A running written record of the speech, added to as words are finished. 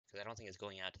I don't think it's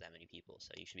going out to that many people,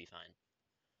 so you should be fine.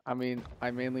 I mean,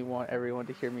 I mainly want everyone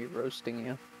to hear me roasting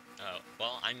you. Oh,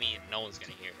 well, I mean, no one's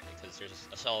gonna hear it because there's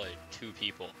a solid 2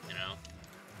 people, you know?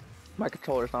 My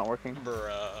controller's not working.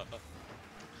 Bruh.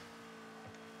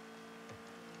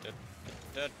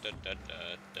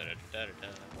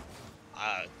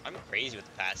 I'm crazy with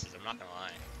the passes, I'm not gonna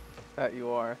lie. That you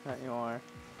are. That you are.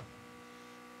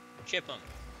 Chip him.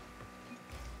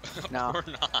 No. Or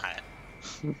not.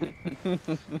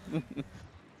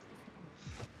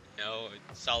 No,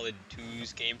 solid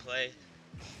 2's gameplay.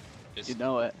 You Just,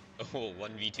 know it. oh,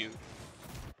 1v2.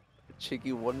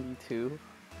 Cheeky 1v2.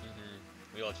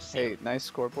 We love to see Hey, it. nice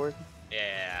scoreboard.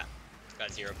 Yeah. It's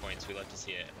got 0 points, we love to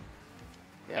see it.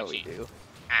 Yeah, Actually, we do.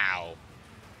 ow.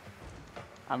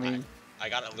 I mean, I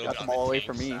got a little got bit the on ball the away tank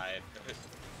from me. side.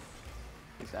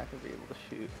 He's not gonna be able to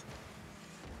shoot.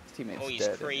 His teammate's Oh, he's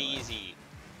dead crazy. Anyway.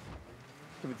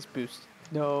 Give me this boost.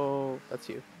 No, that's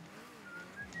you.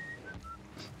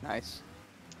 Nice.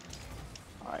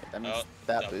 Alright, that means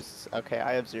that boosts. Okay,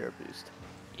 I have 0 boost.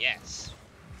 Yes.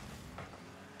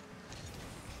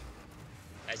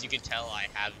 As you can tell, I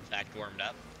have in fact warmed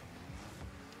up.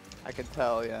 I can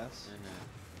tell, yes.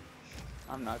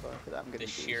 I'm not going for that. I'm getting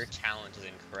The sheer boost. talent is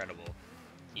incredible.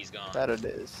 He's gone. That it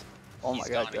is. Oh He's my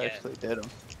god, gone you again. actually did him.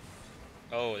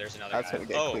 Oh, there's another That's guy. gonna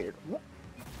get cleared.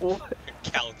 What?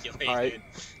 Calculated. Alright,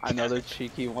 another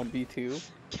cheeky 1v2.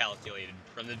 Calculated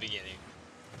from the beginning.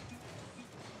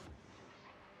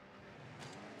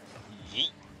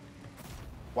 Yeet.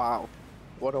 Wow.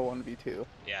 What a 1v2.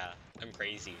 Yeah, I'm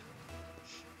crazy.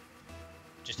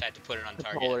 Just had to put it on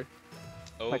Controller. target.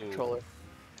 Oh. My controller.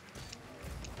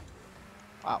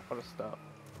 Wow, what a stop.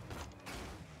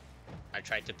 I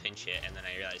tried to pinch it and then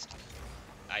I realized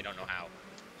I don't know how.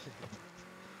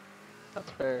 That's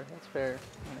fair, that's fair.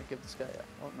 I'm gonna give this guy a...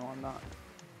 Oh, no, I'm not.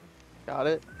 Got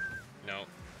it? No.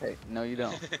 Hey, no you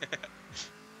don't.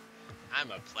 I'm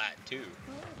a plat too.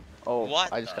 Oh,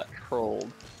 What I just the? got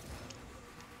trolled.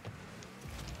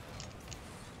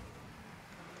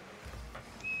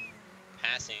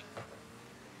 Passing.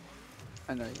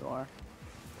 I know you are.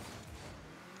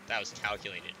 That was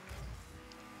calculated.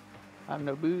 I have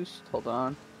no boost. Hold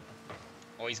on.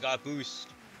 Oh, he's got boost.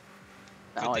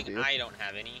 Now Good thing I do. I don't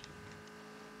have any.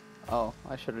 Oh,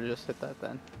 I should have just hit that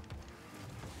then.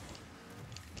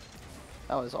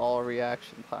 That was all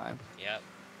reaction time. Yep.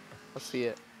 Let's see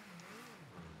it.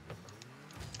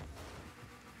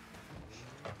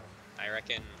 I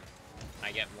reckon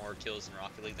I get more kills in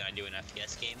Rocket League than I do in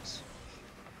FPS games.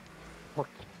 More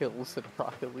kills in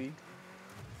Rocket League.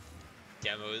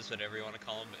 Demos, whatever you want to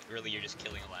call them, but really you're just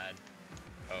killing a lad.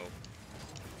 Oh.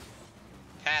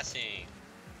 Passing!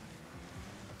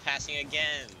 Passing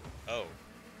again! Oh.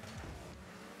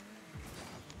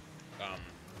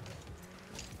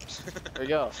 There you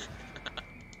go.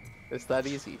 It's that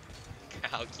easy.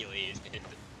 Calculated.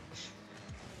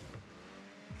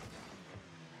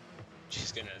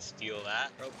 Just gonna steal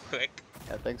that real quick.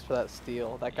 Yeah, thanks for that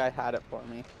steal. That guy had it for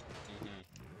me.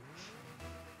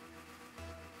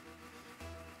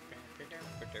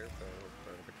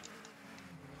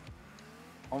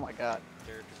 Oh my god.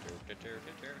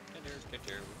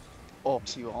 Oh,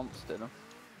 you almost did him.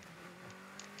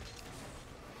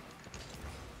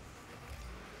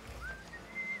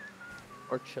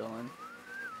 Or chilling.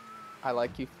 I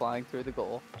like you flying through the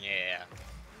goal. Yeah.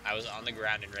 I was on the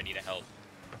ground and ready to help.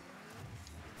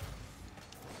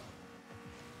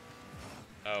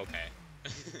 Okay.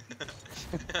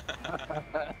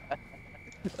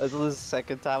 This is the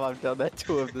second time I've done that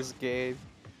to him this game.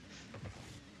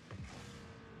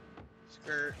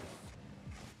 Skirt.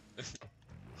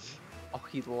 Oh,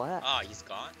 he left. Oh, he's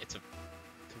gone? It's a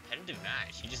competitive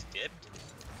match. He just dipped.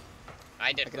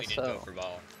 I definitely guess didn't go so. for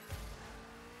ball.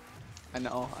 I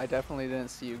know. I definitely didn't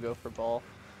see you go for ball.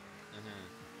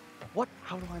 What?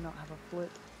 How do I not have a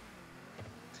flip?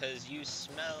 Cause you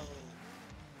smell.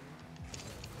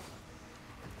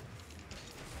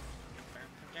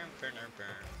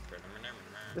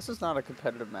 This is not a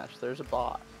competitive match. There's a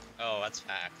bot. Oh, that's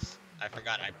facts. I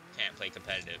forgot I can't play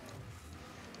competitive.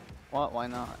 What? Why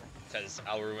not? Because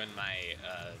I'll ruin my,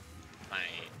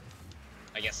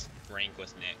 I guess, rank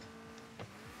with Nick.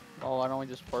 Oh, why don't we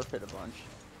just forfeit a bunch?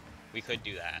 We could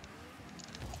do that.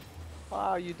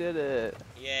 Wow, you did it.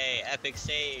 Yay, epic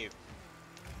save.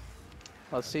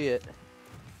 Let's see it.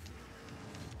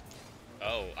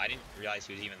 Oh, I didn't realize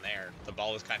he was even there. The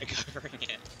ball was kind of covering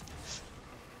it.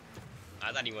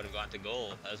 I thought he would have gone to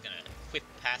goal. I was gonna whip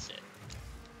pass it.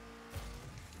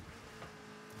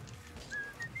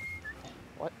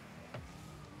 What?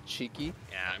 Cheeky?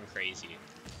 Yeah, I'm crazy.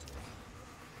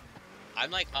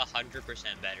 I'm like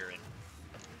 100% better in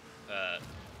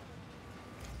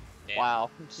Damn. Wow,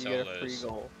 you get a free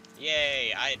Solos. goal.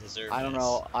 Yay, I deserve I don't this.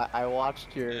 know. I watched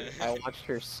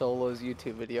your solos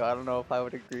YouTube video. I don't know if I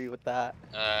would agree with that.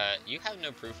 You have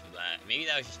no proof of that. Maybe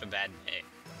that was just a bad day.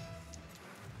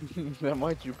 Then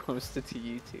why'd you post it to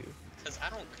YouTube? Because I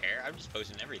don't care. I'm just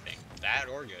posting everything. Bad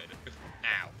or good.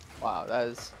 Ow. Wow, that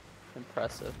is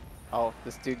impressive. Oh,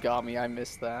 this dude got me. I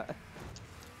missed that.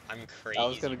 I'm crazy. I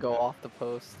was gonna go bro. off the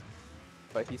post,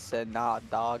 but he said, "Nah,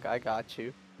 dog, I got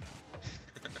you."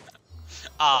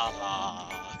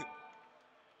 Ah.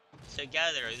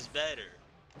 Together is better.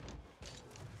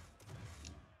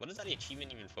 What is that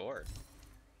achievement even for?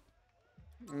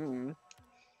 Mm.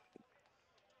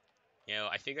 You know,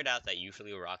 I figured out that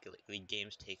usually Rocket League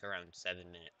games take around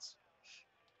 7 minutes.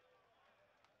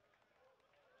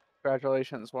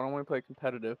 Congratulations. Why don't we play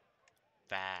competitive?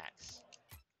 Facts.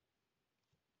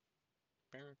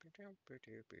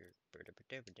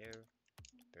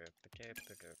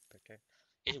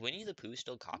 Is Winnie the Pooh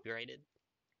still copyrighted?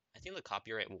 I think the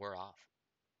copyright wore off.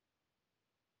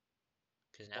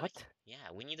 Cause now, What? yeah,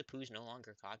 Winnie the Pooh's no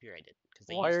longer copyrighted. Cause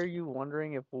they Why used are to. you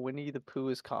wondering if Winnie the Pooh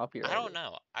is I don't copyrighted?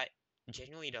 know. I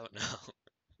genuinely don't know.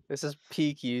 This is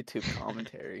peak YouTube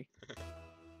commentary.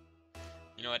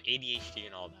 You know what? ADHD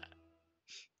and all that.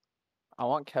 I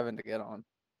want Kevin to get on.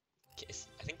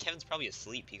 I think Kevin's probably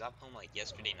asleep. He got home like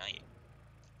yesterday night.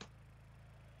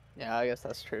 Yeah, I guess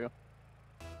that's true.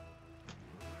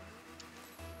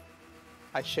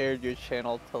 I shared your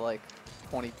channel to like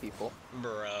 20 people.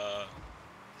 Bruh.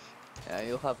 Yeah,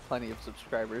 you'll have plenty of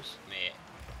subscribers. Man.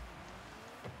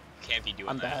 Can't be doing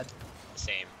I'm that. bad.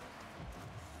 Same.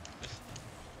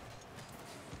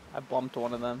 I bumped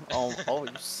one of them. Oh, oh,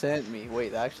 you sent me.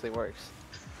 Wait, that actually works.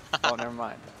 Oh, never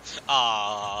mind.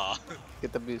 Ah.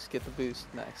 Get the boost, get the boost.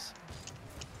 Nice.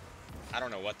 I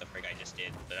don't know what the frick I just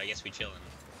did, but I guess we chillin'.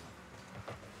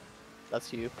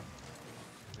 That's you.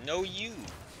 No, you.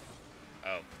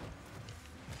 Oh.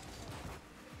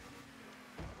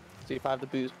 See if I have the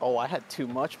boost. Oh, I had too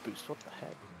much boost. What the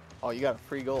heck? Oh, you got a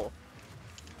free goal.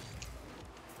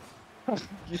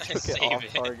 You took it off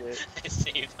target. I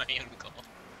saved my own goal.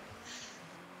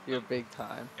 You're big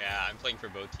time. Yeah, I'm playing for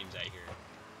both teams out here.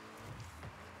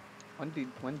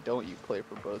 When don't you play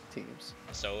for both teams?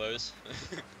 Solos.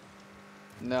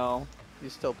 No, you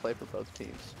still play for both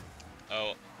teams.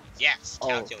 Oh, yes, Oh,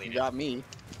 calculated. you got me.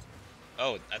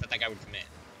 Oh, I thought that guy would commit.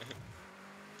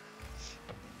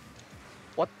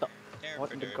 What the?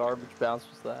 What in the garbage bounce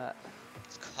was that?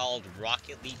 It's called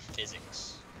Rocket League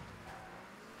Physics.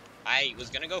 I was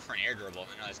gonna go for an air dribble,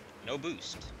 and I was no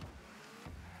boost.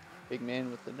 Big man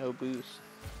with the no boost.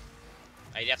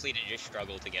 I definitely didn't just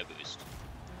struggle to get boost.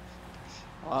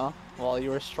 Well, while you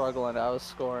were struggling, I was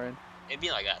scoring. It'd be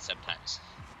like that sometimes.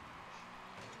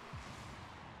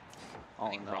 Oh I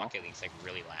think no. Rocket League's like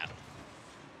really loud.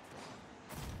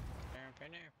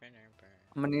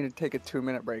 I'm gonna need to take a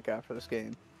 2-minute break after this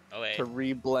game Oh wait, to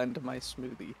reblend my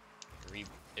smoothie.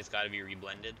 it's gotta be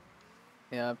reblended.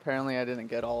 Yeah, apparently I didn't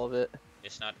get all of it.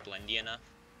 It's not blendy enough.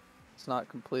 It's not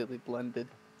completely blended.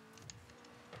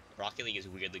 Rocket League is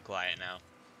weirdly quiet now.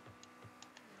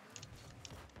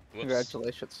 Whoops.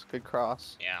 Congratulations, good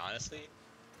cross. Yeah, honestly,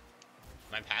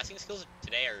 my passing skills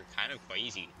today are kind of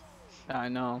crazy. I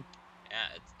know.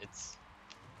 Yeah, it's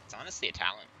honestly a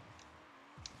talent.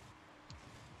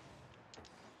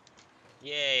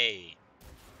 Yay!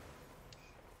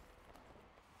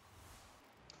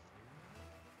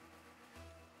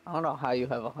 I don't know how you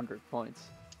have 100 points.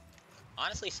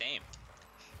 Honestly, same.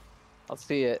 I'll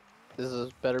see it. This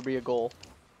is better be a goal.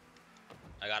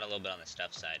 I got a little bit on the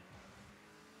stuff side.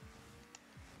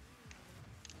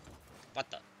 What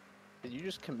the? Did you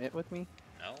just commit with me?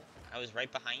 No, I was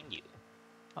right behind you.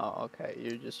 Oh, okay.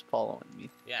 You're just following me.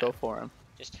 Yeah. Go for him.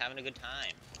 Just having a good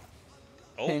time.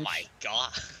 Oh Pinch. my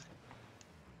god.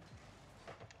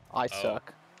 I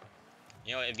suck.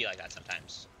 You know, it'd be like that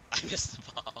sometimes. I missed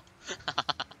the ball.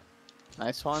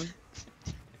 Nice one.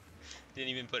 Didn't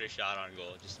even put a shot on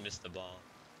goal, just missed the ball.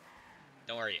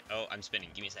 Don't worry. Oh, I'm spinning.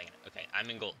 Give me a second. Okay, I'm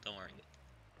in goal. Don't worry.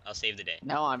 I'll save the day.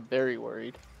 Now I'm very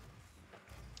worried.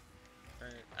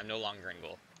 I'm no longer in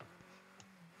goal.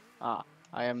 Ah,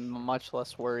 I am much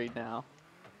less worried now.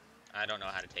 I don't know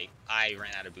how to take. I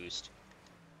ran out of boost.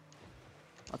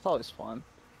 That's always fun.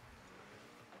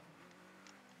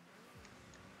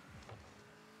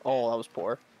 Oh, that was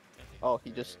poor. Oh, he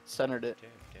just centered it.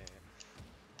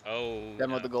 Oh.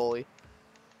 Demo the goalie.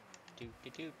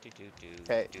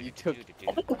 Okay, you took.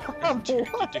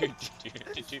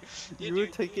 You were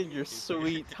taking your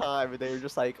sweet time, and they were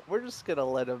just like, "We're just gonna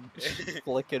let him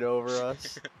flick it over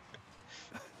us."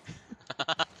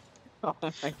 Oh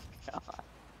my god!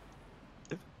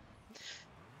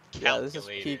 Yeah, this is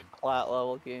Calculated. peak plat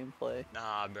level gameplay.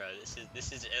 Nah, bro.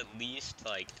 This is at least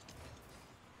like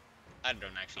I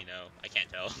don't actually know. I can't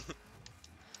tell.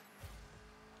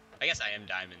 I guess I am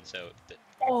diamond, so.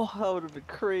 Oh, that would have been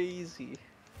crazy.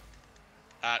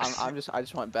 Uh, I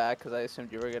just went back because I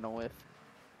assumed you were gonna whiff.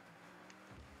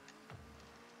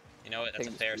 you know what? That's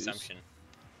a Taking this fair boost. assumption.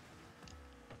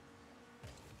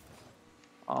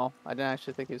 Oh, I didn't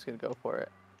actually think he was gonna go for it.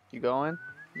 You going?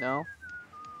 No?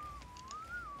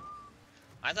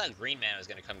 I thought Green Man was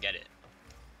gonna come get it.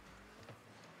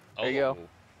 There you go. Oh.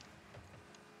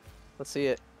 Let's see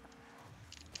it.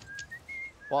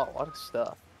 Wow, a lot of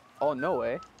stuff. Oh, no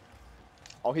way.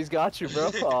 Oh, he's got you,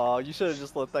 bro. Oh, you should have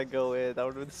just let that go in. That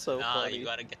would have been so Nah, funny. you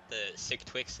gotta get the sick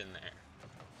Twix in there.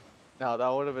 No, that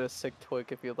would have been a sick twig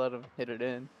if you let him hit it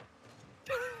in.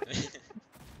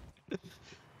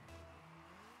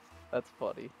 That's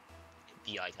funny. It'd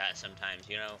be like that sometimes,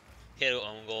 you know? Hit an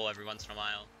own goal every once in a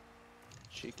while.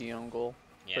 Cheeky own goal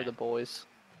Yeah. for the boys.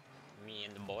 Me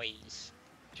and the boys.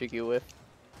 Cheeky whiff.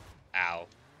 Ow.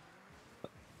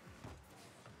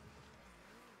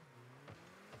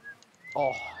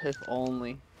 Oh, if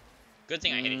only. Good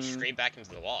thing I hit it straight back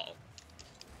into the wall.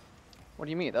 What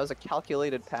do you mean? That was a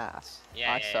calculated pass.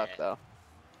 Yeah, I yeah, suck yeah. though.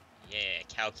 Yeah,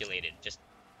 calculated. Just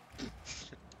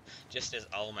just as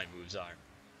all my moves are.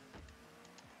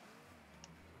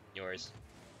 Yours.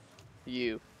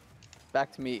 You.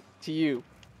 Back to me. To you.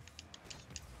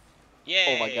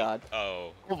 Yay! Oh my god.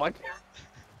 Oh. Oh my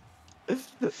god.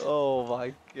 Oh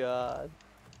my god.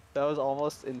 That was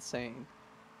almost insane.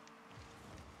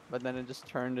 But then it just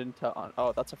turned into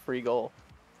oh, that's a free goal.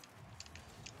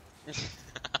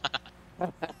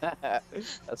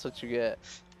 That's what you get.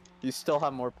 You still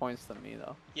have more points than me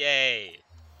though. Yay!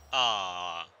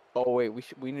 Ah. Oh wait,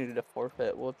 we needed a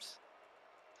forfeit. Whoops.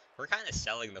 We're kind of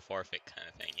selling the forfeit kind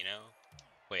of thing, you know?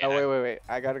 Wait, Oh wait.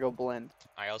 I gotta go blend.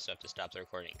 I also have to stop the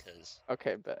recording because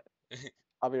Okay, bet.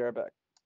 I'll be right back.